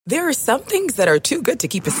There are some things that are too good to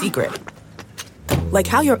keep a secret. Like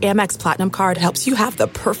how your Amex Platinum card helps you have the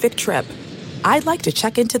perfect trip. I'd like to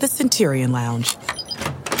check into the Centurion Lounge.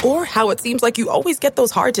 Or how it seems like you always get those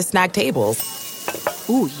hard-to-snag tables.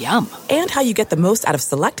 Ooh, yum. And how you get the most out of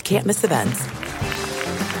select can't-miss events.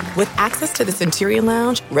 With access to the Centurion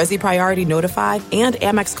Lounge, Resi Priority Notified, and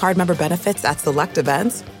Amex card member benefits at select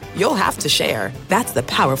events, you'll have to share. That's the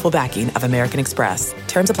powerful backing of American Express.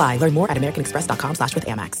 Terms apply. Learn more at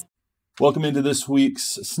americanexpress.com/withAmex. Welcome into this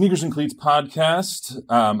week's Sneakers and Cleats podcast.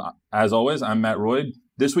 As always, I'm Matt Royd.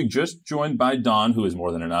 This week, just joined by Don, who is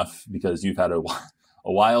more than enough because you've had a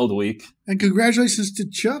wild week. And congratulations to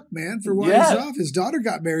Chuck, man, for while he's off. His daughter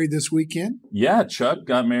got married this weekend. Yeah, Chuck's daughter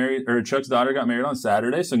got married on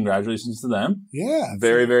Saturday, so congratulations to them. Yeah.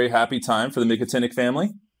 Very, very happy time for the Mikatinic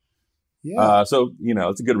family. Yeah. So,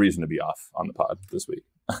 it's a good reason to be off on the pod this week.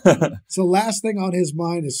 So last thing on his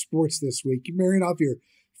mind is sports this week. You're marrying off your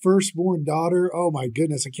firstborn daughter. Oh, my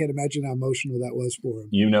goodness. I can't imagine how emotional that was for him.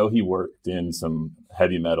 He worked in some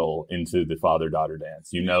heavy metal into the father-daughter dance.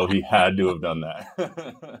 He had to have done that.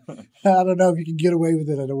 I don't know if you can get away with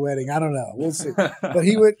it at a wedding. I don't know. We'll see. But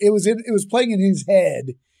it was playing in his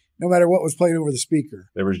head no matter what was playing over the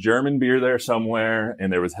speaker. There was German beer there somewhere,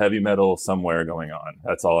 and there was heavy metal somewhere going on.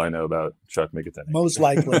 That's all I know about Chuck Mikatinic. Most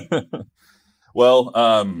likely. Well,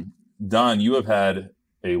 Don, you have had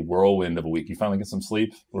a whirlwind of a week. You finally get some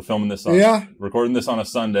sleep. We're filming this recording this on a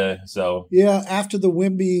Sunday. So yeah, after the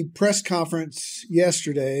Wemby press conference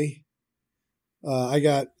yesterday,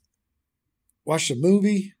 I watched a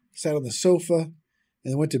movie, sat on the sofa, and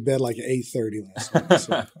then went to bed like at 8:30 last night.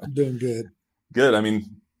 So I'm doing good. Good.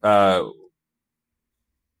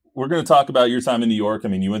 We're going to talk about your time in New York.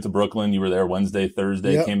 You went to Brooklyn. You were there Wednesday,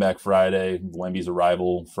 Thursday, Came back Friday. Wemby's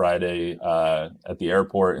arrival Friday at the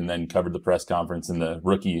airport, and then covered the press conference and the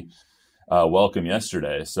rookie welcome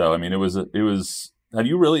yesterday. So, it was. Have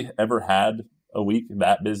you really ever had a week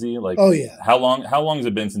that busy? Oh yeah. How long has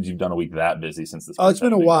it been since you've done a week that busy since this? Oh, it's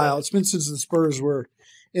been a while. It's been since the Spurs were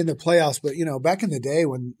in the playoffs. But back in the day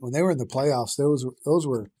when they were in the playoffs, there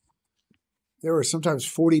were sometimes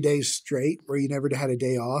 40 days straight where you never had a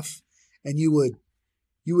day off, and you would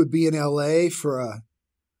be in LA for a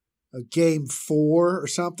game 4 or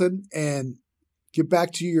something, and get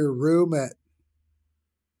back to your room at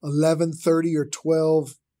 11:30 or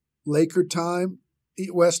 12 Laker time,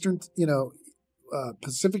 Western,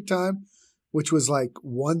 Pacific time, which was like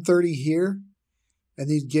 1:30 here,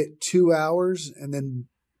 and you'd get 2 hours, and then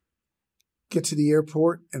get to the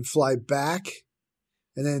airport and fly back.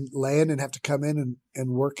 And then land and have to come in and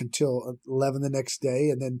work until 11 the next day.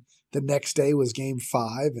 And then the next day was game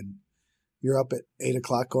 5, and you're up at 8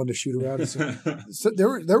 o'clock going to shoot around. So there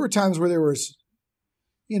were times where there was,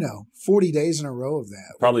 40 days in a row of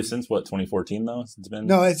that. Probably since 2014 though? It's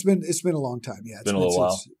been a long time. Yeah. It's been a little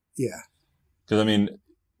while. Yeah. Because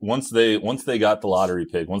once they got the lottery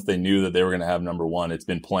pick, once they knew that they were going to have number 1, it's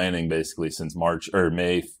been planning basically since March or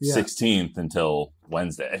May 16th until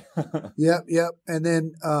Wednesday. Yep. And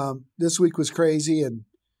then this week was crazy, and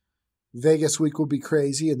Vegas week will be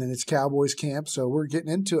crazy, and then it's Cowboys camp. So we're getting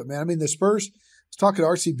into it, man. The Spurs, I was talking to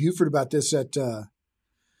R.C. Buford about this at the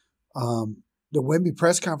Wemby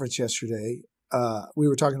press conference yesterday. We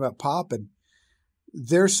were talking about Pop, and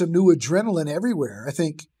there's some new adrenaline everywhere. I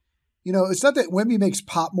think, it's not that Wemby makes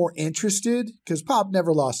Pop more interested, because Pop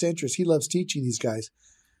never lost interest. He loves teaching these guys.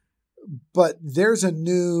 But there's a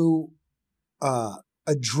new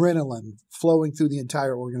adrenaline flowing through the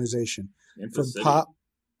entire organization from Pop.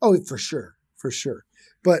 Oh, for sure.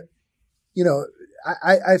 But,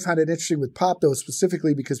 I find it interesting with Pop, though,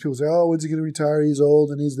 specifically because people say, oh, when's he going to retire? He's old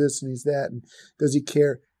and he's this and he's that. And does he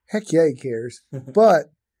care? Heck yeah, he cares.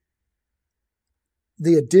 But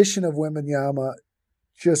the addition of Wembanyama,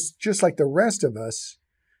 just like the rest of us,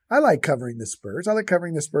 I like covering the Spurs. I like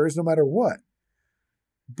covering the Spurs no matter what.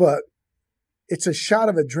 But it's a shot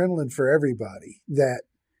of adrenaline for everybody that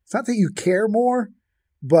it's not that you care more,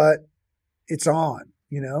 but it's on,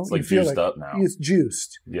 It's like juiced up now. It's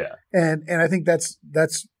juiced. Yeah. And I think that's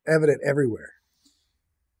evident everywhere.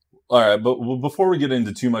 All right, but before we get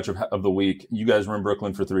into too much of the week, you guys were in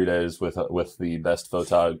Brooklyn for 3 days with the best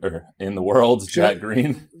photographer in the world, Jack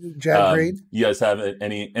Green. Jack Green. You guys have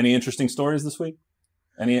any interesting stories this week?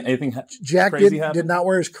 Anything Jack crazy happen? did not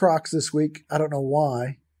wear his Crocs this week. I don't know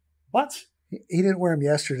why. What? He didn't wear them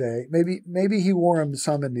yesterday. Maybe he wore them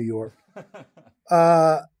some in New York.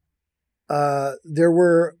 There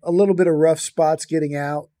were a little bit of rough spots getting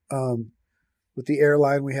out with the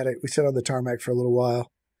airline. We sat on the tarmac for a little while.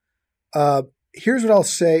 Here's what I'll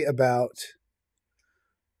say about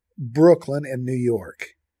Brooklyn and New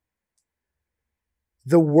York.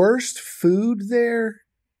 The worst food there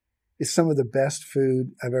is some of the best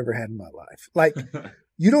food I've ever had in my life. Like,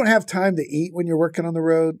 you don't have time to eat when you're working on the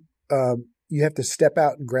road. You have to step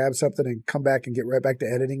out and grab something and come back and get right back to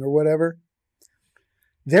editing or whatever.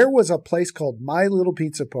 There was a place called My Little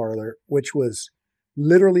Pizza Parlor, which was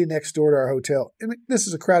literally next door to our hotel. And this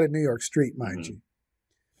is a crowded New York street, mind you.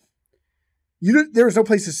 There was no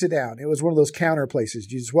place to sit down. It was one of those counter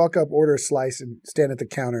places. You just walk up, order a slice, and stand at the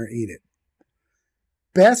counter and eat it.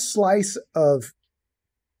 Best slice of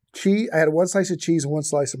cheese. I had one slice of cheese and one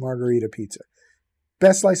slice of margarita pizza.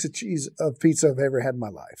 Best slice of pizza I've ever had in my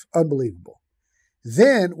life. Unbelievable.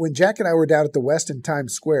 Then when Jack and I were down at the Westin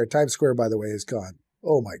Times Square, Times Square, by the way, is gone.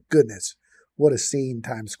 Oh my goodness. What a scene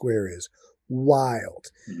Times Square is. Wild.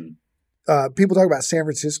 People talk about San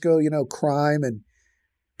Francisco, crime and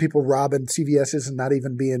people robbing CVS's and not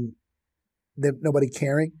even nobody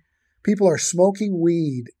caring. People are smoking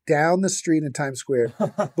weed down the street in Times Square,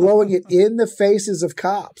 blowing it in the faces of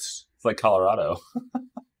cops. It's like Colorado.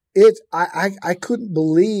 I couldn't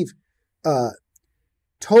believe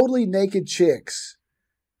totally naked chicks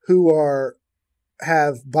who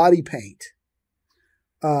have body paint,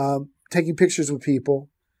 taking pictures with people.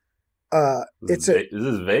 Is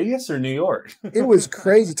this Vegas or New York? It was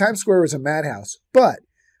crazy. Times Square was a madhouse, but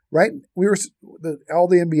right, all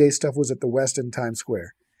the NBA stuff was at the Westin Times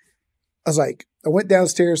Square. I went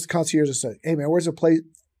downstairs to the concierge and said, "Hey man, where's the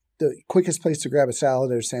quickest place to grab a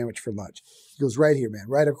salad or a sandwich for lunch?" He goes, "Right here, man.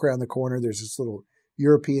 Right up around the corner. There's this little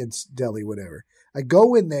European deli, whatever." I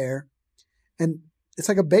go in there, and it's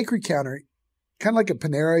like a bakery counter, kind of like a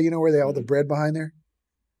Panera, where they have all the bread behind there.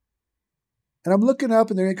 And I'm looking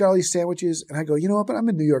up, and they're making all these sandwiches, and I go, "You know what? But I'm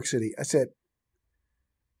in New York City." I said,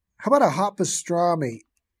 "How about a hot pastrami?"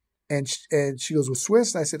 And she goes, "With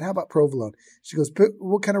Swiss?" And I said, "How about provolone?" She goes,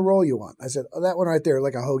 "What kind of roll you want?" I said, "Oh, that one right there,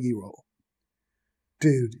 like a hoagie roll."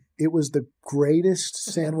 Dude, it was the greatest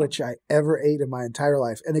sandwich I ever ate in my entire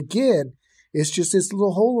life. And again, it's just this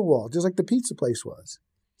little hole in the wall, just like the pizza place was.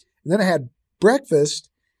 And then I had breakfast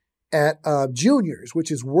at Junior's, which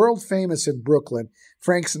is world famous in Brooklyn.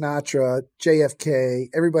 Frank Sinatra, JFK,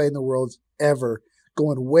 everybody in the world ever,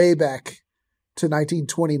 going way back to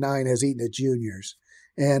 1929, has eaten at Junior's.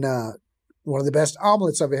 And one of the best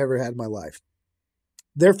omelets I've ever had in my life.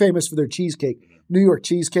 They're famous for their cheesecake. New York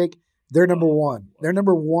cheesecake, they're number one. They're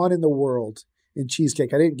number one in the world in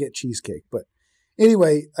cheesecake. I didn't get cheesecake, but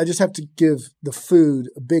anyway, I just have to give the food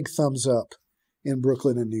a big thumbs up in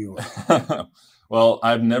Brooklyn and New York. Well,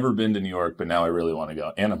 I've never been to New York, but now I really want to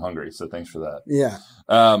go. And I'm hungry, so thanks for that. Yeah.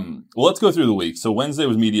 Well, let's go through the week. So Wednesday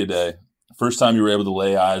was media day. First time you were able to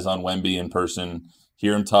lay eyes on Wemby in person,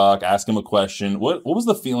 hear him talk, ask him a question. What was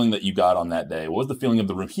the feeling that you got on that day? What was the feeling of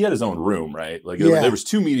the room? He had his own room, right? Like there was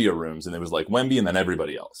two media rooms, and there was like Wemby and then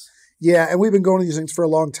everybody else. Yeah, and we've been going to these things for a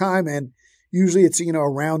long time, and usually it's, a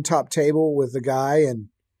round top table with a guy and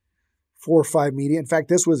 4 or 5 media. In fact,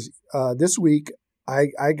 this week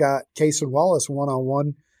I got Case and Wallace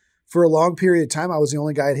one-on-one for a long period of time. I was the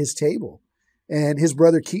only guy at his table, and his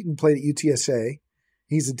brother Keaton played at UTSA.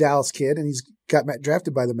 He's a Dallas kid, and he's got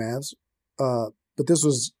drafted by the Mavs. But this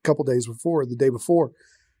was a couple days before, the day before.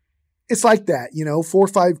 It's like that, 4 or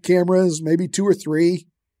 5 cameras, maybe 2 or 3,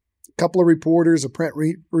 a couple of reporters, a print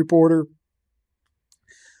reporter.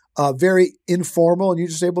 Very informal, and you're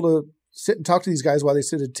just able to sit and talk to these guys while they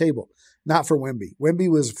sit at a table. Not for Wemby. Wemby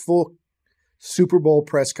was full Super Bowl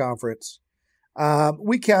press conference.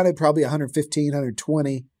 We counted probably 115,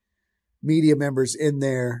 120 media members in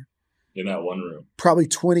there. In that one room. Probably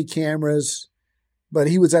 20 cameras. But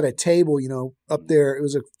he was at a table, up there. It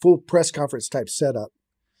was a full press conference type setup.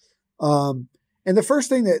 And the first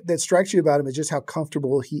thing that strikes you about him is just how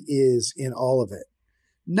comfortable he is in all of it.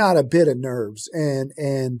 Not a bit of nerves. And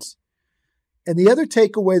the other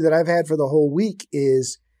takeaway that I've had for the whole week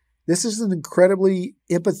is this is an incredibly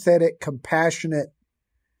empathetic, compassionate,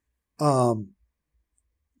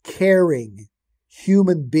 caring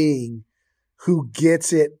human being who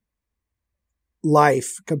gets it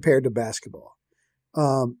life compared to basketball.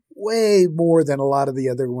 Way more than a lot of the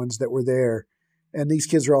other ones that were there. And these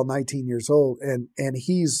kids are all 19 years old. And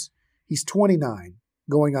he's 29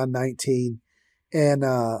 going on 19. And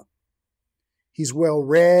he's well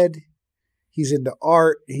read. He's into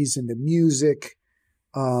art. He's into music.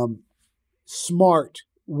 Smart,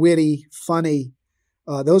 witty, funny.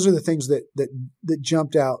 Those are the things that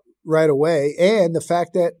jumped out right away. And the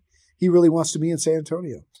fact that he really wants to be in San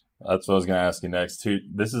Antonio. That's what I was going to ask you next.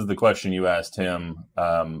 This is the question you asked him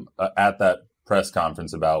at that press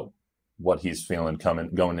conference about what he's feeling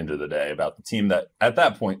going into the day about the team that at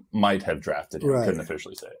that point might have drafted him. Right. Couldn't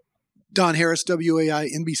officially say it. Don Harris, WAI,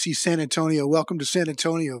 NBC San Antonio. Welcome to San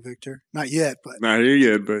Antonio, Victor. Not yet, but not here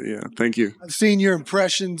yet, but yeah, thank you. I've seen your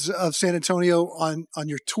impressions of San Antonio on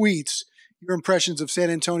your tweets. Your impressions of San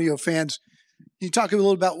Antonio fans. Can you talk a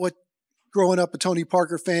little about what growing up a Tony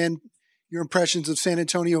Parker fan, your impressions of San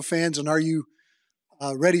Antonio fans, and are you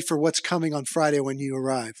ready for what's coming on Friday when you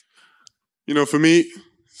arrive? You know, for me,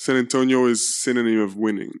 San Antonio is synonym of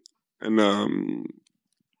winning, and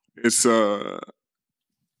it's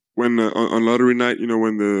when on lottery night, you know,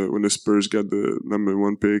 when the Spurs got the number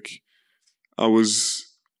 1 pick, I was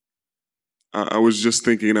just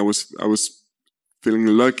thinking, I was feeling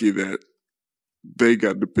lucky that they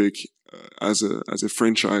got the pick as a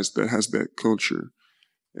franchise that has that culture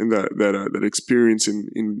and that experience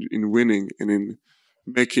in winning and in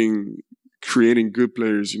creating good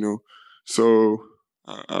players, you know. So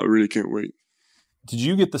I really can't wait. Did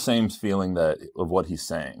you get the same feeling of what he's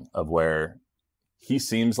saying, of where he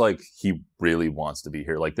seems like he really wants to be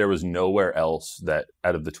here? Like there was nowhere else that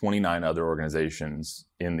out of the 29 other organizations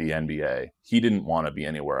in the NBA, he didn't want to be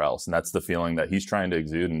anywhere else. And that's the feeling that he's trying to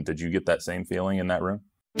exude. And did you get that same feeling in that room?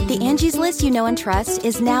 The Angie's List you know and trust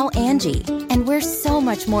is now Angie, and we're so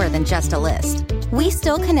much more than just a list. We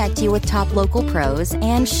still connect you with top local pros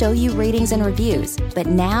and show you ratings and reviews, but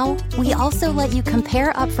now we also let you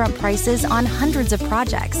compare upfront prices on hundreds of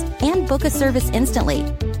projects and book a service instantly.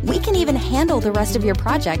 We can even handle the rest of your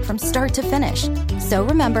project from start to finish. So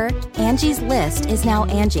remember, Angie's List is now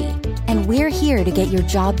Angie, and we're here to get your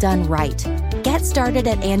job done right. Get started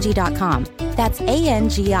at Angie.com. That's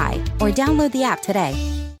ANGI, or download the app today.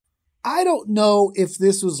 I don't know if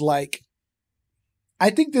this was I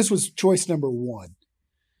think this was choice number 1.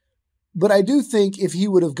 But I do think if he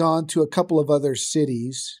would have gone to a couple of other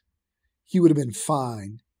cities, he would have been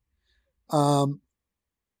fine. But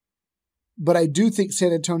I do think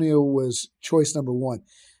San Antonio was choice number 1.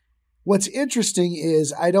 What's interesting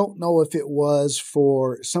is I don't know if it was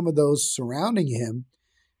for some of those surrounding him,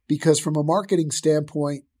 because from a marketing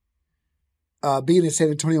standpoint, being in San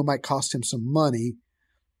Antonio might cost him some money.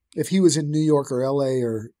 If he was in New York or LA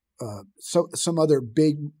or some other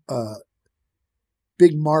big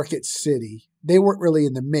market city, they weren't really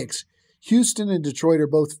in the mix. Houston and Detroit are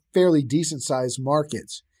both fairly decent sized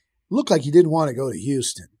markets. Looked like he didn't want to go to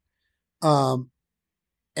Houston. And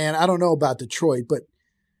I don't know about Detroit,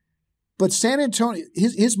 but San Antonio,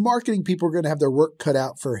 his marketing people are going to have their work cut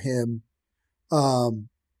out for him.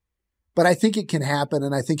 But I think it can happen,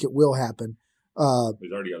 and I think it will happen. He's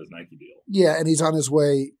already got his Nike deal. Yeah, and he's on his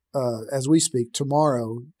way, as we speak,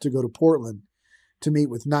 tomorrow to go to Portland to meet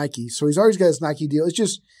with Nike. So he's always got his Nike deal. It's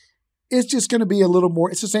just going to be a little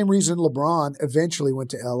more. It's the same reason LeBron eventually went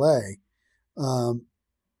to LA.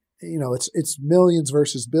 You know, it's millions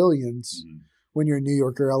versus billions when you're in New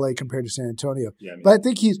York or LA compared to San Antonio. Yeah, but I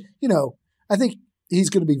think I think he's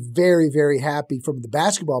going to be very, very happy from the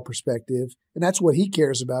basketball perspective, and that's what he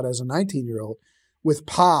cares about as a 19-year-old with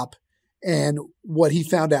Pop. And what he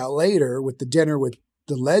found out later with the dinner with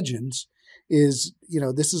the legends is, you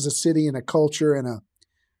know, this is a city and a culture and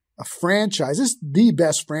a franchise. This is the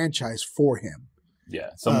best franchise for him.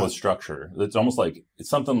 Yeah, something with structure. It's almost like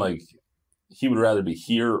it's something like he would rather be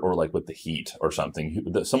here or like with the Heat or something.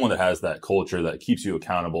 Someone that has that culture that keeps you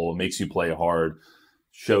accountable, makes you play hard,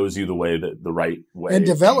 shows you the way that the right way and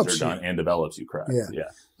develops you and develops you. Correct.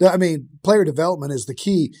 Yeah. I mean, player development is the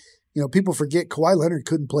key. You know, people forget Kawhi Leonard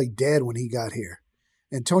couldn't play dead when he got here,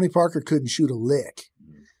 and Tony Parker couldn't shoot a lick.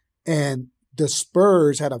 And the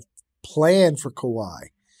Spurs had a plan for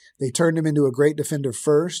Kawhi. They turned him into a great defender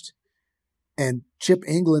first, and Chip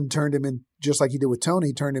England turned him in, just like he did with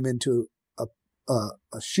Tony, turned him into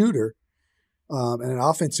a shooter and an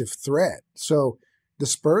offensive threat. So the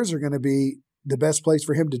Spurs are going to be the best place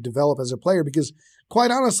for him to develop as a player, because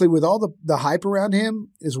quite honestly, with all the hype around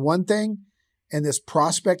him is one thing, and this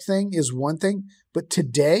prospect thing is one thing. But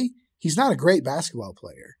today, he's not a great basketball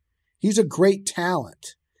player. He's a great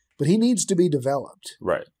talent, but he needs to be developed.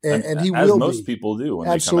 Right. And he as will most people do when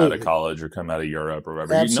they come out of college or come out of Europe or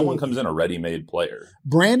whatever. No one comes in a ready-made player.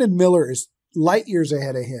 Brandon Miller is light years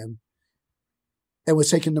ahead of him and was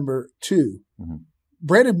taken number 2. Mm-hmm.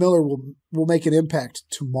 Brandon Miller will make an impact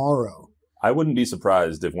tomorrow. I wouldn't be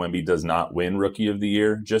surprised if Wemby does not win Rookie of the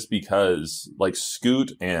Year, just because like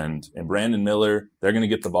Scoot and Brandon Miller, they're going to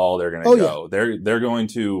get the ball. They're going to go. Yeah. They're going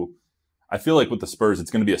to. I feel like with the Spurs, it's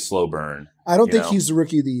going to be a slow burn. I don't think he's the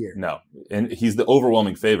Rookie of the Year. No, and he's the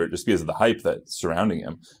overwhelming favorite just because of the hype that's surrounding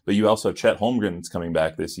him. But you also have Chet Holmgren's coming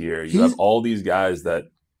back this year. You have all these guys that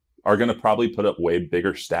are going to probably put up way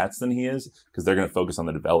bigger stats than he is because they're going to focus on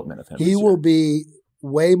the development of him. He will be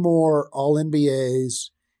way more All-NBAs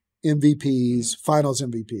MVPs, finals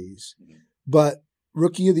MVPs. But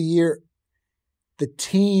rookie of the year, the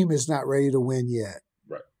team is not ready to win yet.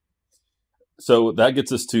 Right. So that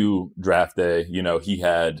gets us to draft day. He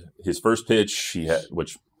had his first pitch,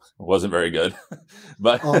 which wasn't very good,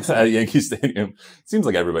 but at Yankee Stadium, it seems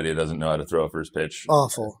like everybody doesn't know how to throw a first pitch.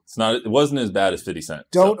 Awful. It wasn't as bad as 50 Cent.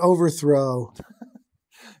 Don't overthrow.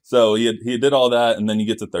 So he did all that, and then you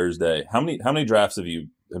get to Thursday. How many drafts have you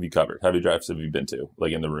covered? How many drafts have you been to,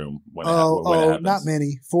 like in the room when it happens? Not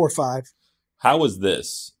many, 4 or 5. How was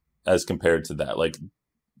this as compared to that? Like,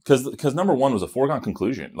 because number one was a foregone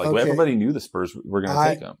conclusion. Like everybody knew the Spurs were going to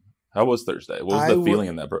take him. How was Thursday? What was the feeling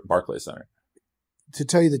in that Barclays Center? To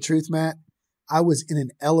tell you the truth, Matt, I was in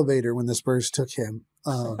an elevator when the Spurs took him.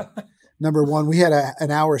 Number one, we had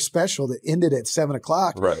an hour special that ended at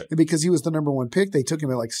 7:00. Right. And because he was the number one pick, they took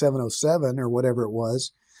him at like 7:07 or whatever it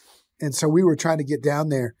was. And so we were trying to get down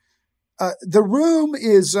there. The room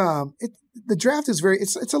is, the draft is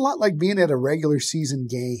it's a lot like being at a regular season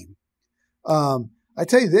game. I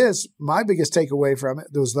tell you this, my biggest takeaway from it,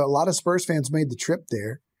 there was a lot of Spurs fans made the trip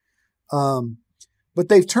there. But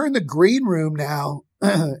they've turned the green room now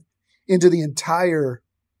into the entire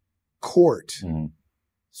court. Mm-hmm.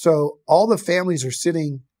 So all the families are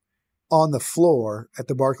sitting on the floor at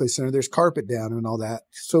the Barclays Center. There's carpet down and all that,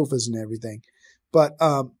 sofas and everything, but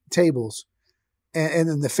tables. And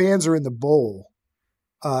then the fans are in the bowl.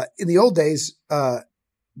 In the old days, the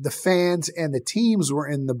fans and the teams were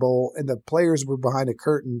in the bowl and the players were behind a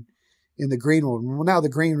curtain in the green room. Well, now the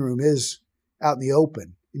green room is out in the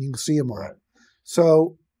open and you can see them all. Right.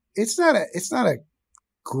 So it's not a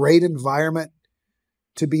great environment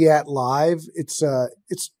to be at live. It's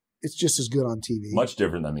just as good on TV. Much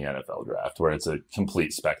different than the NFL draft, where it's a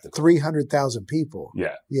complete spectacle. 300,000 people.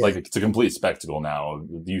 Yeah. Like it's a complete spectacle now.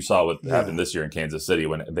 You saw what happened this year in Kansas City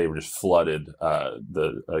when they were just flooded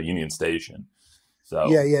the Union Station. So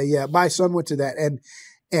Yeah. My son went to that,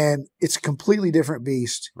 and it's a completely different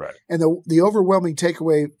beast. Right. And the overwhelming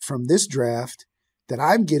takeaway from this draft that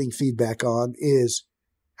I'm getting feedback on is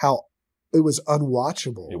how it was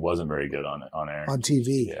unwatchable. It wasn't very good on air. On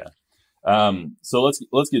TV. Yeah. So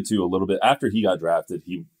let's get to a little bit after he got drafted.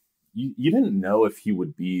 You didn't know if he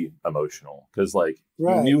would be emotional because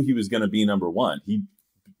you knew he was going to be number one.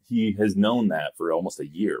 He has known that for almost a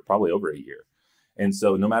year, probably over a year. And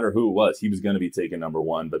so no matter who it was, he was going to be taken number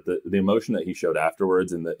one. But the emotion that he showed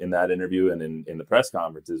afterwards in that interview and in the press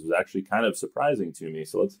conferences was actually kind of surprising to me.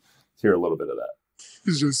 So let's hear a little bit of that.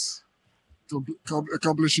 It's just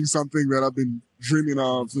accomplishing something that I've been dreaming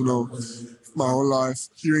of, my whole life.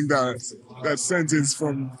 Hearing that sentence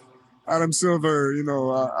from Adam Silver,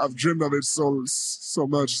 I've dreamed of it so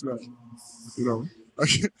much that,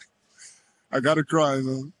 I gotta cry,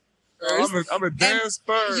 man. I'm a damn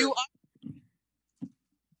Spur.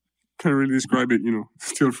 Can't really describe it,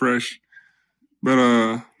 still fresh.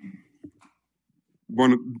 But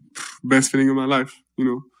one best feeling of my life,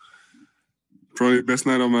 probably the best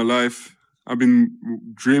night of my life. I've been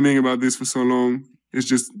dreaming about this for so long.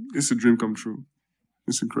 It's a dream come true.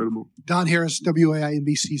 It's incredible. Don Harris,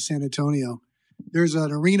 WAI-NBC San Antonio. There's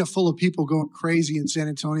an arena full of people going crazy in San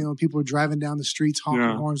Antonio, and people are driving down the streets,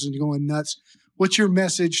 honking horns and going nuts. What's your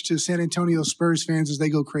message to San Antonio Spurs fans as they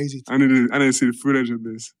go crazy? I need to see the footage of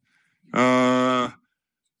this. My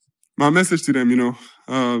message to them,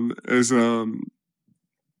 is I'm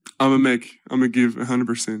gonna give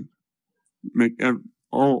 100%. Make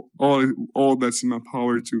all that's in my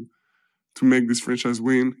power to make this franchise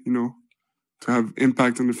win, to have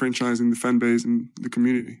impact on the franchise and the fan base and the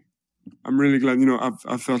community. I'm really glad,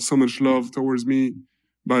 I've felt so much love towards me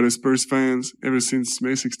by the Spurs fans ever since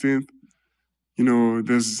May 16th.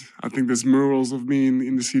 I think there's murals of me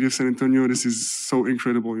in the city of San Antonio. This is so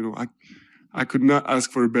incredible. I could not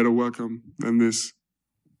ask for a better welcome than this.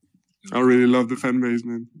 I really love the fan base,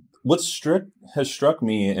 man. What has struck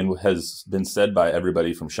me and has been said by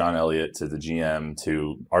everybody from Sean Elliott to the GM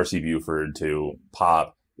to R.C. Buford to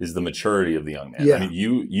Pop is the maturity of the young man. Yeah. I mean,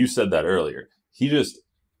 you said that earlier. He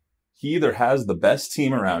either has the best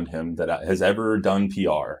team around him that has ever done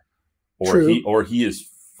PR, or he is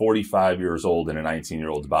 45 years old in a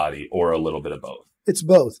 19-year-old's body, or a little bit of both. It's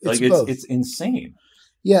both. It's insane.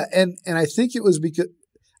 Yeah, and I think it was because,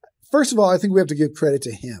 first of all, I think we have to give credit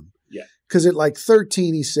to him. Yeah. Because at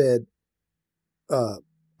 13, he said, I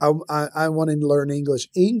want to learn English.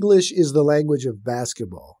 English is the language of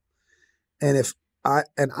basketball. And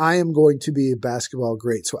I am going to be a basketball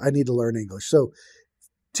great, so I need to learn English. So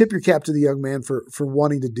tip your cap to the young man for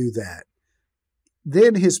wanting to do that.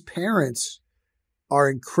 Then his parents are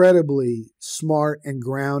incredibly smart and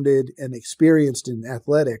grounded and experienced in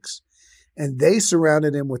athletics. And they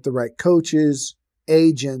surrounded him with the right coaches,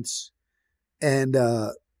 agents, and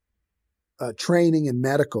training and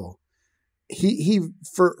medical. He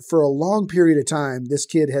for a long period of time, this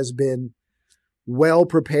kid has been well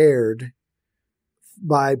prepared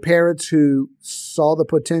by parents who saw the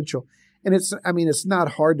potential. And it's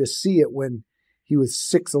not hard to see it when he was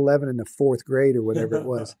 6'11" in the fourth grade or whatever it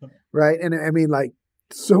was. Right. And I mean, like,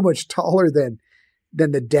 so much taller than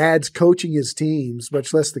the dads coaching his teams,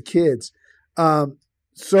 much less the kids.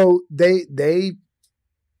 So they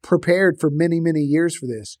prepared for many, many years for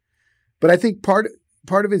this. But I think part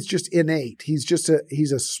of it's just innate.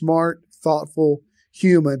 He's a smart, thoughtful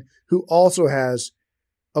human who also has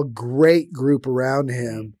a great group around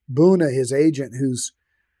him. Boona, his agent, who's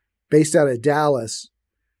based out of Dallas,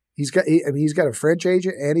 he's got a French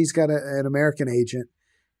agent and he's got an American agent,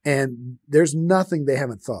 and there's nothing they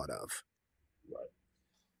haven't thought of. Right.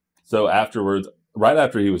 So afterwards, right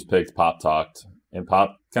after he was picked, Pop talked, and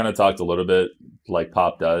Pop kind of talked a little bit like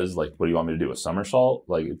Pop does, like, what do you want me to do, a somersault?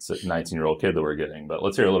 Like, it's a 19-year-old kid that we're getting. But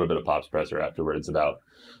let's hear a little bit of Pop's presser afterwards about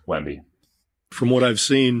Wemby. From what I've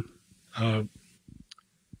seen, I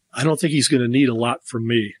don't think he's going to need a lot from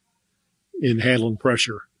me in handling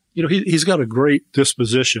pressure. You know, he's got a great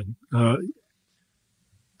disposition, a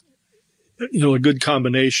good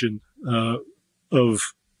combination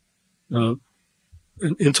of an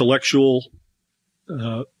intellectual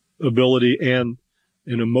ability and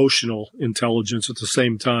an emotional intelligence at the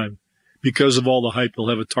same time. Because of all the hype, he'll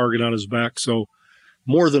have a target on his back. So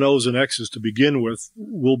more than O's and X's to begin with,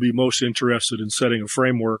 we'll be most interested in setting a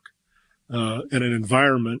framework and an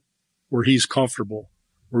environment where he's comfortable,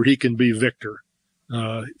 where he can be Victor.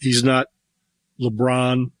 He's not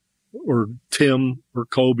LeBron or Tim or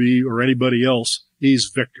Kobe or anybody else.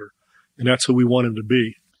 He's Victor, and that's who we want him to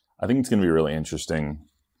be. I think it's going to be really interesting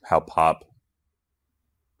how Pop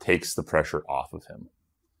takes the pressure off of him,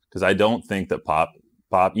 because I don't think that Pop,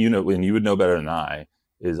 you know, and you would know better than I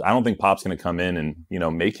don't think Pop's going to come in and, you know,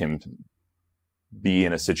 make him be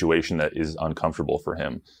in a situation that is uncomfortable for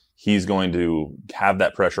him. He's going to have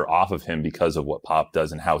that pressure off of him because of what Pop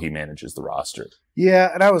does and how he manages the roster.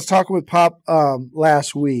 Yeah, and I was talking with Pop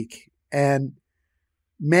last week, and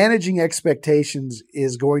managing expectations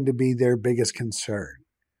is going to be their biggest concern.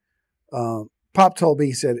 Pop told me,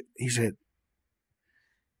 he said,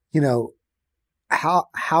 you know,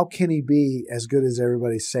 how can he be as good as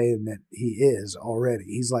everybody's saying that he is already?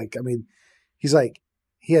 He's like,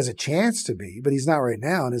 he has a chance to be, but he's not right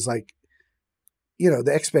now. And it's like, you know,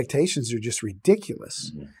 the expectations are just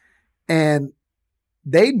ridiculous. Mm-hmm. And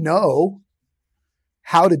they know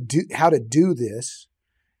how to do this.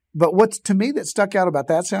 But what's to me that stuck out about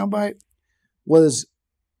that soundbite was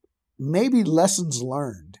maybe lessons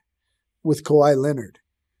learned with Kawhi Leonard.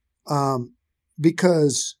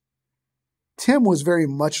 Because Tim was very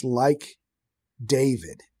much like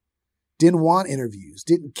David. Didn't want interviews,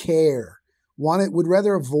 didn't care, would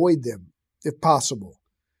rather avoid them if possible.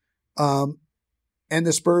 And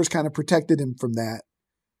the Spurs kind of protected him from that.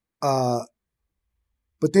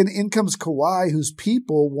 But then in comes Kawhi, whose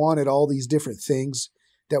people wanted all these different things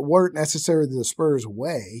that weren't necessarily the Spurs'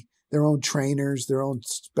 way. Their own trainers, their own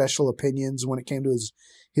special opinions when it came to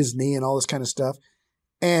his knee and all this kind of stuff.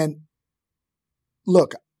 And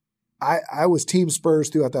look, I was Team Spurs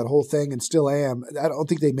throughout that whole thing and still am. I don't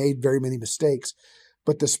think they made very many mistakes.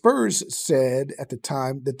 But the Spurs said at the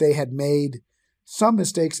time that they had made some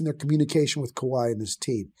mistakes in their communication with Kawhi and his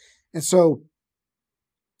team. And so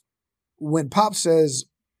when Pop says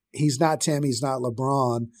he's not Tim, he's not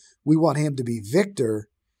LeBron, we want him to be Victor,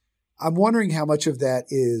 I'm wondering how much of that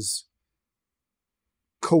is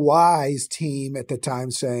Kawhi's team at the time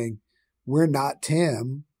saying, we're not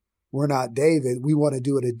Tim, we're not David, we want to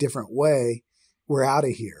do it a different way, we're out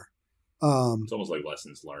of here. It's almost like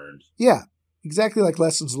lessons learned. Yeah, exactly like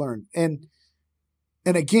lessons learned. And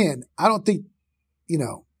again, I don't think, you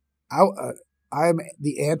know, I'm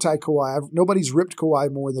the anti-Kawhi. Nobody's ripped Kawhi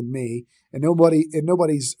more than me, and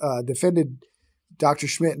nobody's defended Dr.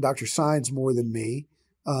 Schmidt and Dr. Sines more than me.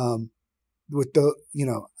 With the, you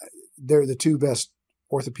know, they're the two best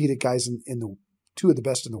orthopedic guys in the two of the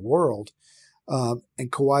best in the world.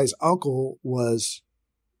 And Kawhi's uncle was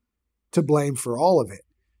to blame for all of it.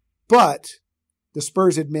 But the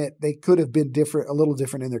Spurs admit they could have been a little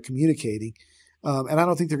different in their communicating. And I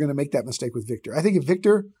don't think they're going to make that mistake with Victor. I think if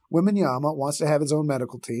Victor Wembanyama wants to have his own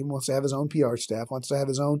medical team, wants to have his own PR staff, wants to have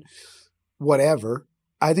his own whatever,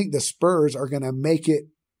 I think the Spurs are going to make it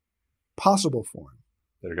possible for him.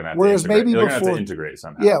 They're going to have to integrate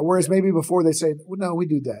somehow. Yeah, whereas maybe before they say, well, no, we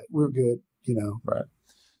do that. We're good, you know. Right.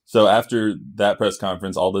 So after that press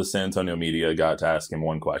conference, all the San Antonio media got to ask him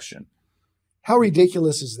one question. How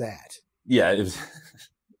ridiculous is that? Yeah, it was.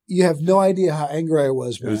 You have no idea how angry I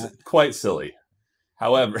was. It was quite silly.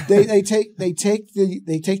 However, they take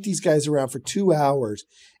these guys around for 2 hours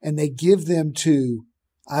and they give them to,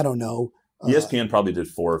 I don't know. ESPN probably did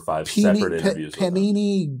 4 or 5 separate interviews.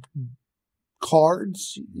 Panini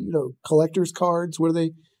cards, collector's cards. What are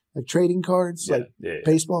they? Like trading cards,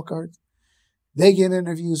 baseball cards. They get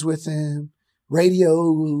interviews with them.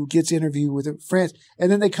 Radio gets interviewed with them. France,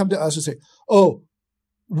 and then they come to us and say, "Oh,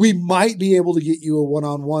 we might be able to get you a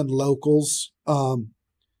one-on-one locals.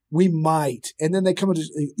 We might." And then they come to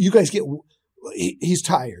you guys get. He's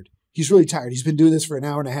tired. He's really tired. He's been doing this for an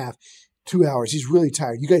hour and a half, 2 hours. He's really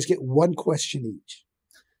tired. You guys get one question each.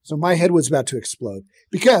 So my head was about to explode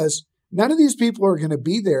because none of these people are going to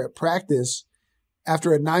be there at practice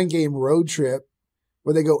after a 9-game road trip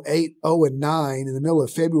where they go 8-0-9 in the middle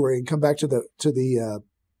of February and come back to the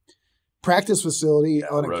practice facility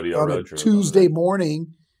on a Tuesday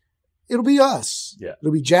morning. It'll be us. Yeah.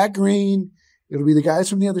 It'll be Jack Green. It'll be the guys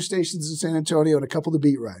from the other stations in San Antonio and a couple of the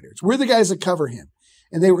beat writers. We're the guys that cover him.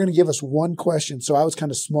 And they were going to give us one question. So I was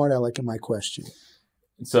kind of smart aleck in my question.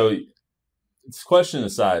 So question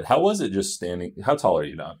aside, how was it just standing? How tall are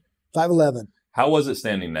you, Don? 5'11". How was it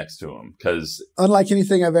standing next to him? Because unlike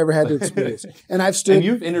anything I've ever had to experience, and I've stood. And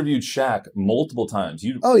you've interviewed Shaq multiple times.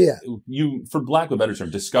 You for lack of a better term,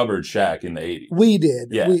 discovered Shaq in the '80s. We did.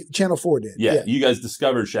 Yeah. Channel 4 did. Yeah, you guys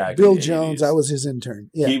discovered Shaq. Bill Jones, I was his intern.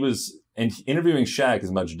 Yeah, he was, and interviewing Shaq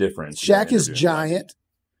is much different. Shaq is giant.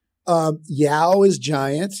 Yao is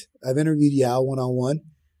giant. I've interviewed Yao one-on-one.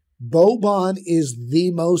 Boban is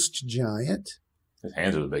the most giant. His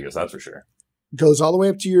hands are the biggest, that's for sure. Goes all the way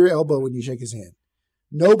up to your elbow when you shake his hand.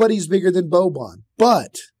 Nobody's bigger than Boban.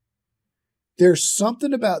 But there's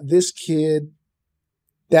something about this kid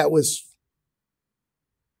that was,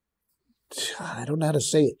 I don't know how to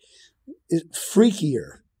say it,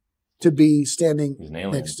 freakier to be standing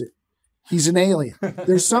next to. He's an alien.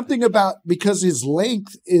 There's something about, because his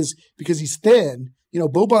length is, because he's thin,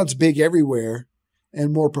 Boban's big everywhere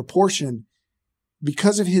and more proportion.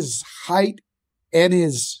 Because of his height and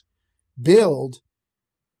his build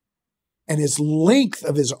and his length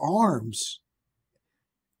of his arms,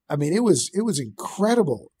 I mean, it was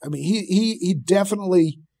incredible. I mean, he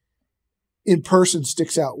definitely in person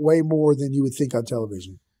sticks out way more than you would think on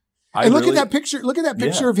television. And look at that picture. Look at that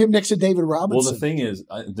picture of him next to David Robinson. Well, the thing is,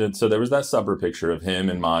 so there was that supper picture of him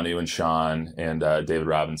and Manu and Sean and David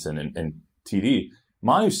Robinson and TD.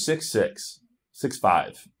 Manu's 6'6",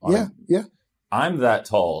 6'5". Yeah. I'm that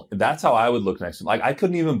tall. That's how I would look next to him. Like, I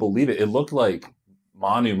couldn't even believe it. It looked like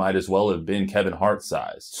Manu might as well have been Kevin Hart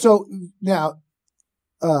size. So now,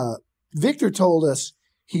 Victor told us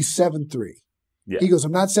he's 7'3". Yeah. He goes,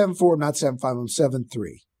 I'm not 7'4", I'm not 7'5", I'm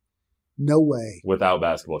 7'3". No way. Without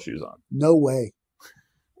basketball shoes on. No way.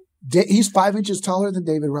 He's 5 inches taller than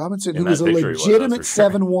David Robinson, who is a legitimate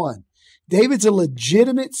 7'1". David's a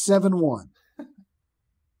legitimate 7'1".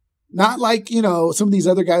 Not like, some of these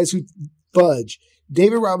other guys who fudge.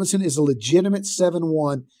 David Robinson is a legitimate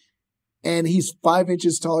 7'1", and he's 5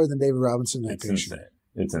 inches taller than David Robinson in that picture. Insane.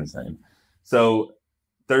 It's insane. So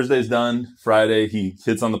Thursday's done. Friday, he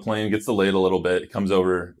sits on the plane, gets delayed a little bit, comes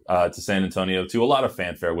over to San Antonio to a lot of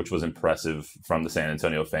fanfare, which was impressive from the San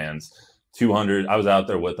Antonio fans. 200. I was out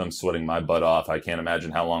there with them, sweating my butt off. I can't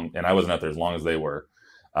imagine how long, and I wasn't out there as long as they were.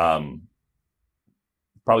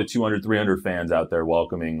 Probably 200, 300 fans out there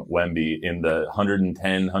welcoming Wemby in the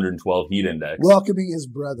 110, 112 heat index. Welcoming his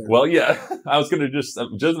brother. Well, yeah, I'm just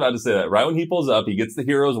about to say that. Right when he pulls up, he gets the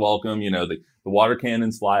hero's welcome. The water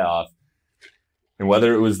cannons fly off. And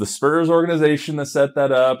whether it was the Spurs organization that set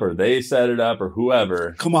that up or they set it up or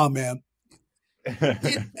whoever. Come on, man.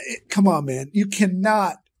 Come on, man. You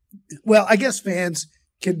cannot. Well, I guess fans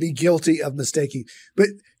can be guilty of mistaking, but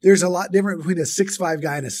there's a lot different between a 6'5"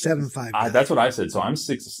 guy and a 7'5" guy. That's what I said. So I'm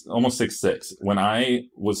almost 6'6". When I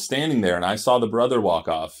was standing there and I saw the brother walk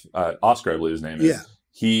off, Oscar, I believe his name is. Yeah.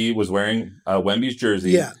 He was wearing Wemby's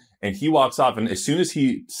jersey. Yeah. And he walks off, and as soon as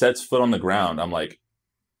he sets foot on the ground, I'm like,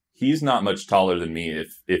 he's not much taller than me,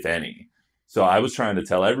 if any. So I was trying to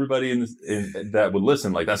tell everybody that would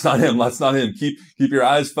listen, like, that's not him. That's not him. Keep your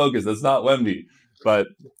eyes focused. That's not Wemby. But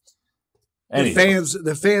anyway,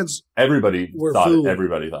 the fans, everybody thought fooled.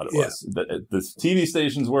 Everybody thought it was. The TV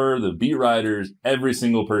stations were, the beat writers, every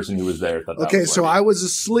single person who was there thought that was Wemby. So I was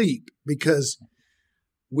asleep because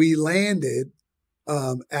we landed.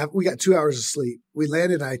 We got 2 hours of sleep. We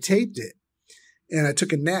landed and I taped it and I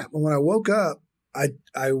took a nap. And when I woke up,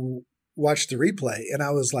 I watched the replay and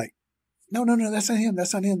I was like, no, that's not him.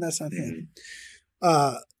 That's not him. That's not him.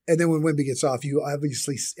 And then when Wemby gets off, you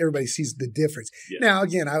obviously, everybody sees the difference. Yeah. Now,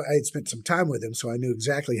 again, I had spent some time with him, so I knew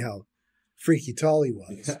exactly how freaky tall he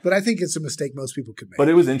was. Yeah. But I think it's a mistake most people could make. But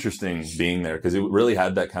it was interesting being there because it really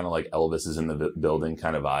had that kind of like Elvis is in the building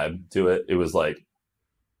kind of vibe to it. It was like,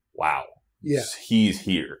 wow, he's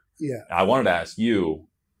here. Yeah. I wanted to ask you,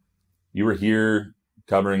 you were here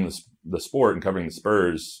covering the sport and covering the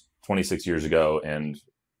Spurs 26 years ago and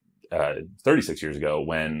 36 years ago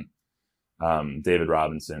when David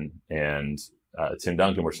Robinson and Tim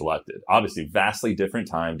Duncan were selected. Obviously, vastly different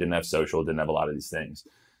time, didn't have social, didn't have a lot of these things.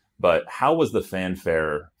 But how was the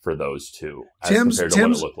fanfare for those two compared to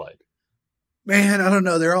what it looked like? Man, I don't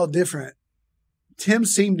know. They're all different. Tim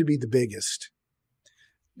seemed to be the biggest.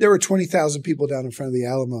 There were 20,000 people down in front of the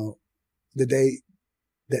Alamo the day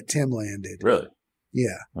that Tim landed. Really?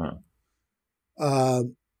 Yeah. Huh.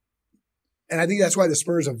 And I think that's why the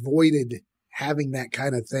Spurs avoided having that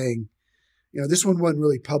kind of thing. You know, this one wasn't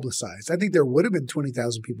really publicized. I think there would have been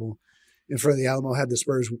 20,000 people in front of the Alamo had the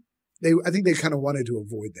Spurs. I think they kind of wanted to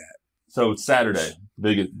avoid that. So Saturday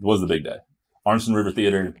was the big day. Arneson River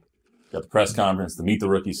Theater, got the press conference, the Meet the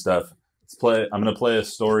Rookie stuff. I'm going to play a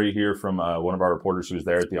story here from one of our reporters who was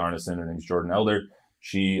there at the Arneson. Her name's Jordan Elder.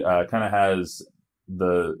 She kind of has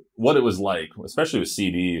what it was like, especially with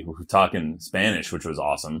CD, who talking Spanish, which was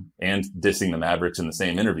awesome, and dissing the Mavericks in the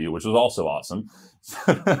same interview, which was also awesome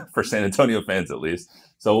for San Antonio fans, at least.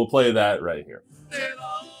 So we'll play that right here.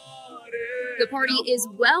 The party is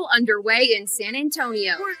well underway in San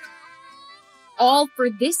Antonio. All for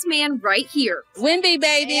this man right here. Wemby,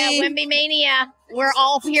 baby. Yeah, Wemby mania. We're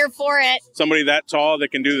all here for it. Somebody that tall that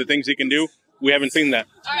can do the things he can do, we haven't seen that.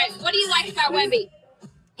 All right, what do you like about Wemby?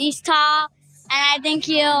 He's tall, and I think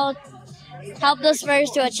he'll help the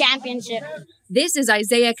Spurs to a championship. This is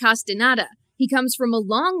Isaiah Castaneda. He comes from a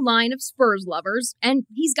long line of Spurs lovers, and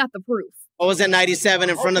he's got the proof. I was in 97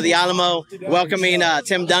 in front of the Alamo welcoming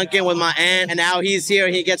Tim Duncan with my aunt, and now he's here.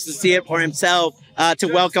 He gets to see it for himself to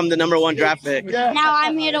welcome the number 1 draft pick. Now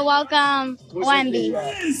I'm here to welcome Wemby.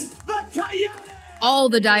 All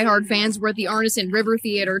the diehard fans were at the Arneson River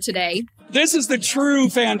Theater today. This is the true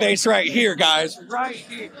fan base right here, guys. Right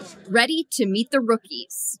here. Ready to meet the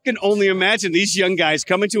rookies. I can only imagine these young guys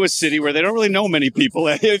coming to a city where they don't really know many people,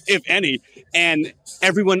 if any, and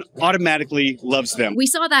everyone automatically loves them. We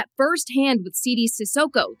saw that firsthand with CD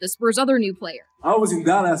Sissoko, the Spurs' other new player. I was in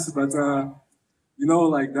Dallas, but,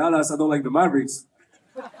 like Dallas, I don't like the Mavericks.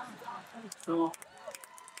 So...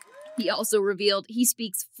 He also revealed he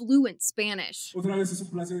speaks fluent Spanish. But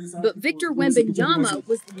Victor Wembanyama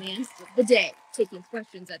was the man of the day, taking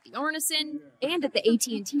questions at the Arneson and at the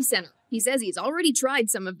AT&T Center. He says he's already tried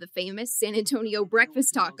some of the famous San Antonio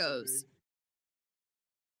breakfast tacos.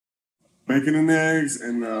 Bacon and eggs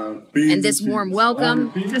and beans. And this warm welcome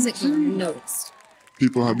hasn't gone unnoticed.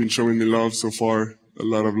 People have been showing me love so far, a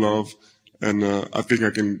lot of love, and I think I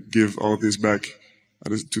can give all this back.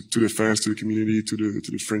 To the fans, to the community, to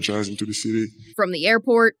the franchise, and to the city. From the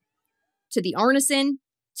airport to the Arneson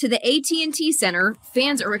to the AT&T Center,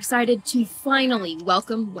 fans are excited to finally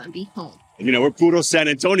welcome Wemby home. We're Puro San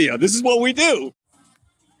Antonio. This is what we do.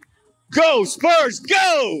 Go Spurs,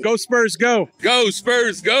 go! Go Spurs, go! Go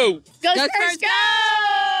Spurs, go! Go Spurs,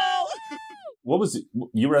 go! What was it?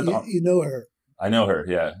 You were at the? You know her. I know her.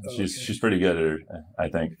 Yeah, oh, she's pretty good at her. I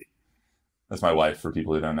think that's my wife. For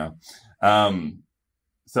people who don't know.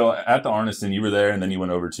 So at the Arneson, you were there, and then you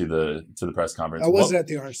went over to the press conference. I wasn't at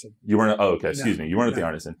the Arneson. You weren't. Oh, okay. Excuse me. You weren't at the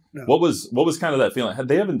Arneson. No. What was kind of that feeling?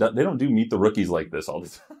 They don't do meet the rookies like this all the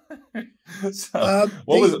time. So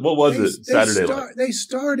what was it Saturday like? They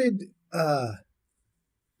started.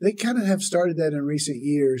 They kind of have started that in recent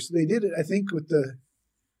years. They did it, I think, with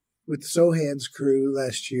Sohan's crew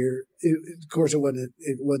last year. Of course, it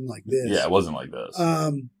wasn't like this. Yeah, it wasn't like this.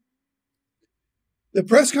 The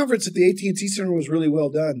press conference at the AT&T Center was really well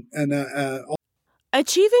done. And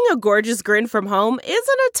achieving a gorgeous grin from home isn't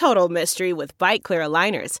a total mystery with Bite Clear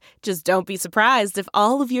aligners. Just don't be surprised if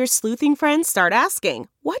all of your sleuthing friends start asking,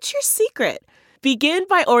 "What's your secret?" Begin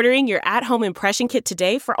by ordering your at-home impression kit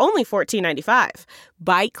today for only $14.95.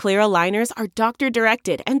 Bite Clear aligners are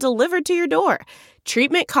doctor-directed and delivered to your door.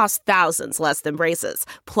 Treatment costs thousands less than braces.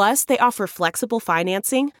 Plus, they offer flexible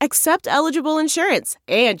financing, accept eligible insurance,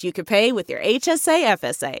 and you can pay with your HSA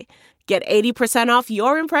FSA. Get 80% off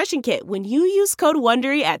your impression kit when you use code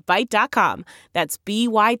WONDERY at Byte.com. That's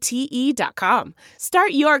BYTE.com.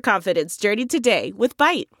 Start your confidence journey today with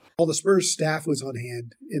Byte. All the Spurs staff was on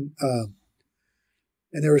hand,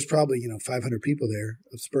 and there was probably 500 people there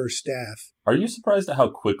of Spurs staff. Are you surprised at how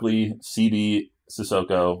quickly CD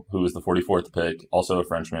Sissoko, who was the 44th pick, also a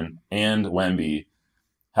Frenchman, and Wemby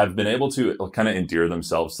have been able to kind of endear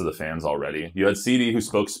themselves to the fans already. You had CD, who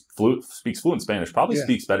speaks fluent Spanish, probably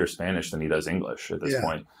speaks better Spanish than he does English at this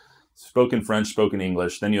point. Spoken French, spoken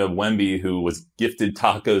English. Then you have Wemby, who was gifted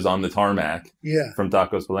tacos on the tarmac from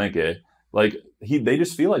Tacos Palenque. Like, they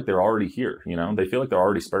just feel like they're already here, you know? They feel like they're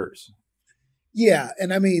already Spurs. Yeah,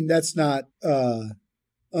 and I mean, that's not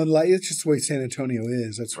unlike, it's just the way San Antonio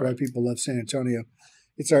is. That's why people love San Antonio.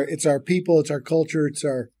 It's our people, it's our culture,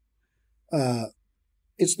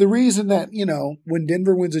 it's the reason that, you know, when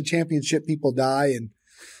Denver wins a championship, people die and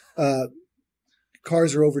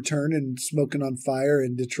cars are overturned and smoking on fire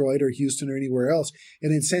in Detroit or Houston or anywhere else.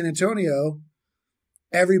 And in San Antonio,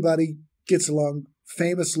 everybody gets along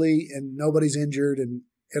famously and nobody's injured and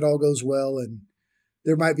it all goes well. And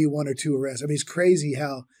there might be one or two arrests. I mean, it's crazy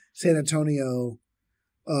how San Antonio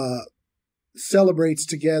celebrates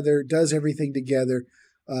together, does everything together.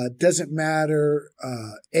 Doesn't matter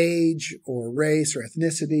age or race or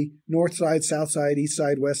ethnicity, north side, south side, east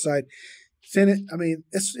side, west side. I mean,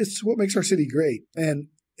 it's what makes our city great. And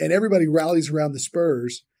everybody rallies around the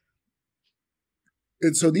Spurs.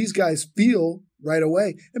 And so these guys feel right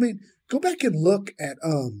away. I mean, go back and look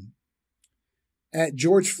at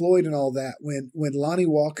George Floyd and all that when Lonnie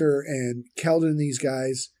Walker and Keldon and these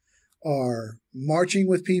guys are marching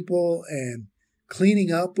with people and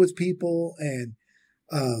cleaning up with people, and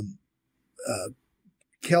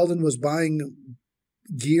Keldon was buying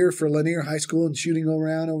gear for Lanier High School and shooting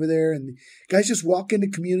around over there, and guys just walk into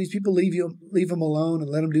communities. People leave them alone and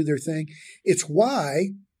let them do their thing. It's why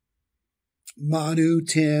Manu,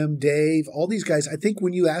 Tim, Dave, all these guys, I think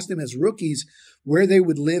when you asked them as rookies where they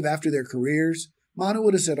would live after their careers, Manu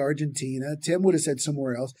would have said Argentina, Tim would have said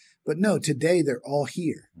somewhere else. But no, today they're all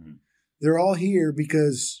here. Mm-hmm. They're all here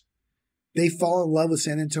because they fall in love with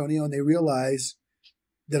San Antonio and they realize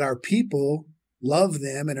that our people love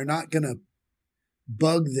them and are not going to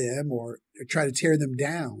bug them or try to tear them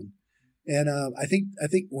down. And I think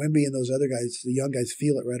Wemby and those other guys, the young guys,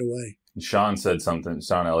 feel it right away. Sean said something.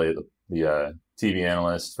 Sean Elliott, the TV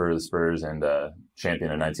analyst for the Spurs and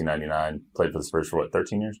champion in 1999, played for the Spurs for what,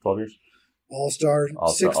 13 years, 12 years? All-star,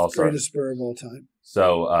 sixth greatest Spur of all time.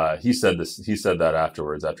 So he said this. He said that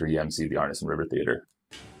afterwards, after he emceed the Arneson River Theater.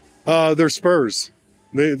 They're Spurs.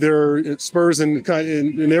 They're Spurs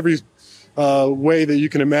in every way that you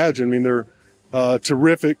can imagine. I mean, they're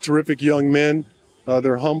terrific young men.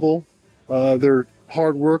 They're humble. They're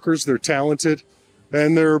hard workers. They're talented,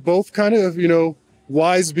 and they're both kind of, you know,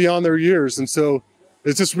 wise beyond their years. And so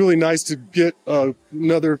it's just really nice to get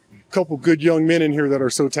another couple good young men in here that are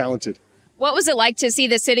so talented. What was it like to see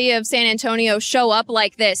the city of San Antonio show up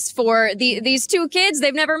like this for these two kids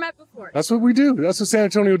they've never met before? That's what we do. That's what San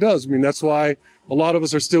Antonio does. I mean, that's why a lot of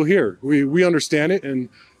us are still here. We understand it. And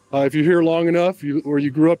if you're here long enough or you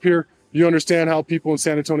grew up here, you understand how people in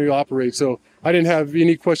San Antonio operate. So I didn't have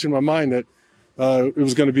any question in my mind that it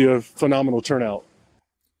was going to be a phenomenal turnout.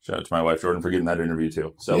 Shout out to my wife, Jordan, for getting that interview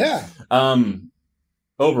too. So yeah.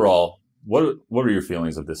 Overall, what are your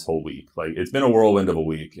feelings of this whole week? Like, it's been a whirlwind of a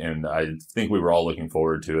week, and I think we were all looking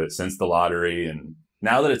forward to it since the lottery. And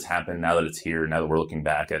now that it's happened, now that it's here, now that we're looking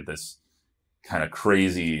back at this kind of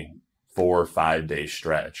crazy 4 or 5 day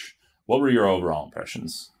stretch, what were your overall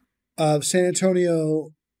impressions? San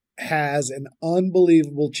Antonio has an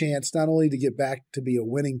unbelievable chance not only to get back to be a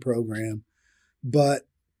winning program, but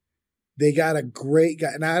they got a great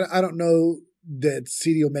guy. And I don't know that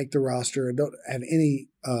CD will make the roster and don't have any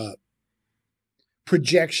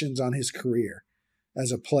projections on his career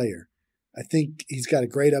as a player. I think he's got a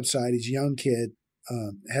great upside. He's a young kid,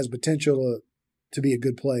 has potential to be a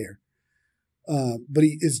good player. But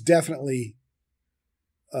he is definitely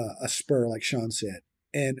a Spur, like Sean said.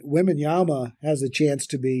 And Wembenyama has a chance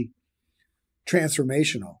to be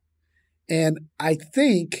transformational. And I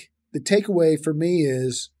think the takeaway for me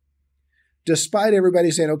is, despite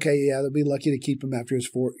everybody saying, okay, yeah, they'll be lucky to keep him after his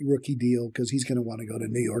rookie deal because he's going to want to go to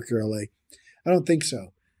New York or LA. I don't think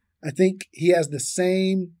so. I think he has the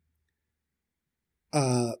same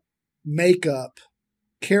makeup,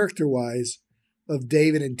 character-wise, of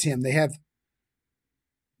David and Tim.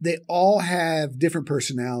 They all have different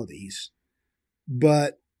personalities,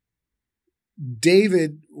 but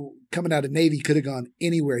David, coming out of Navy, could have gone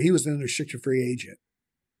anywhere. He was an unrestricted free agent,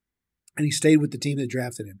 and he stayed with the team that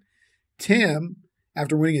drafted him. Tim,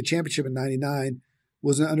 after winning a championship in 99,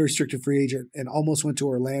 was an unrestricted free agent and almost went to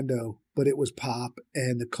Orlando, but it was Pop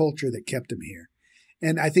and the culture that kept him here.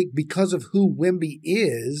 And I think because of who Wemby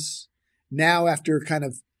is, now after kind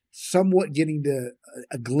of somewhat getting to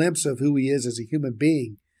a glimpse of who he is as a human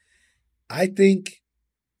being, I think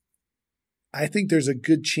there's a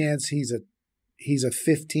good chance he's a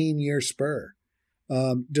 15-year Spur.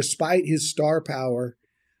 despite his star power.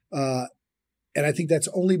 And I think that's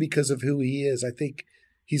only because of who he is. I think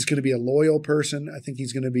he's going to be a loyal person. I think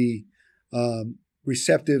he's going to be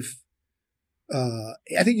receptive.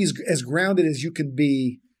 I think he's as grounded as you can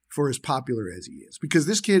be for as popular as he is. Because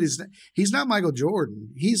this kid he's not Michael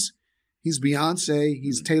Jordan. He's Beyonce.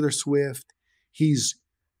 He's Taylor Swift. He's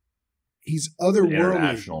otherworldly.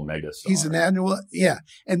 International megastar. He's an annual, yeah.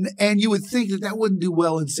 And you would think that wouldn't do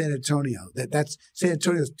well in San Antonio. That's San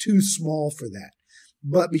Antonio's too small for that.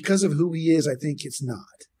 But because of who he is, I think it's not.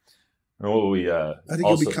 And what I think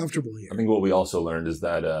he'll be comfortable here. I think what we also learned is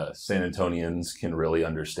that San Antonians can really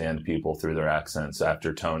understand people through their accents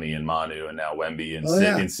after Tony and Manu and now Wemby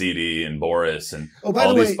and CD and Boris and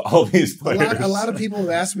all these players. A lot of people have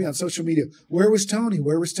asked me on social media, where was Tony?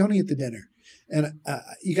 Where was Tony at the dinner? And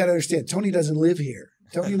you got to understand, Tony doesn't live here.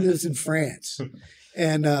 Tony lives in France.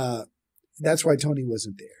 And that's why Tony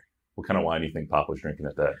wasn't there. What kind of wine do you think Pop was drinking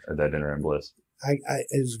at that dinner in Bliss? It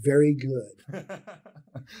was very good.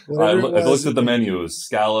 I looked at the menu. It was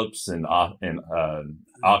scallops and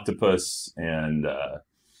octopus and a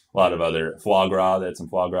lot of other foie gras. They had some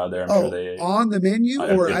foie gras there. I'm sure they ate. On the menu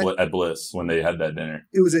at Bliss when they had that dinner.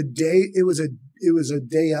 It was a day. It was a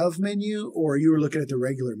day of menu, or you were looking at the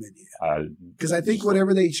regular menu? Because I think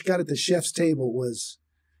whatever they got at the chef's table was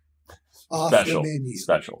off the menu.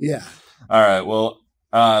 Special. Yeah. All right. Well.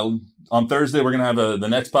 On Thursday, we're going to have the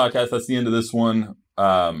next podcast. That's the end of this one.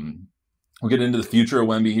 We'll get into the future of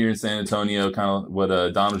Wemby here in San Antonio, kind of what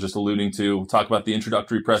Don was just alluding to. We'll talk about the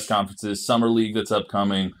introductory press conferences, Summer League that's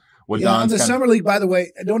upcoming. Summer League, by the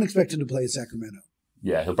way, I don't expect him to play at Sacramento.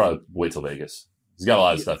 Yeah, he'll probably wait till Vegas. He's got a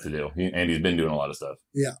lot of stuff to do, and he's been doing a lot of stuff.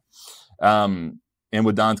 Yeah. And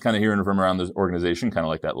what Don's kind of hearing from around this organization, kind of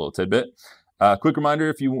like that little tidbit. Quick reminder,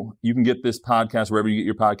 if you can get this podcast wherever you get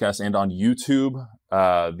your podcasts and on YouTube.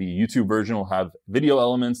 The YouTube version will have video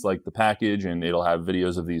elements like the package, and it'll have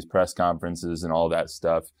videos of these press conferences and all that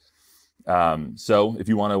stuff. So if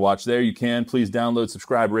you want to watch there, you can. Please download,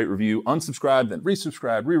 subscribe, rate, review, unsubscribe, then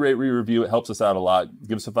resubscribe, re-rate, re-review. It helps us out a lot.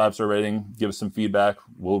 Give us a 5-star rating. Give us some feedback.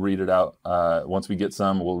 We'll read it out. Once we get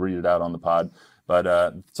some, we'll read it out on the pod. But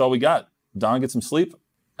that's all we got. Don, get some sleep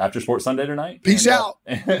after Sports Sunday tonight. Peace out.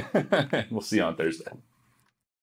 We'll see you on Thursday.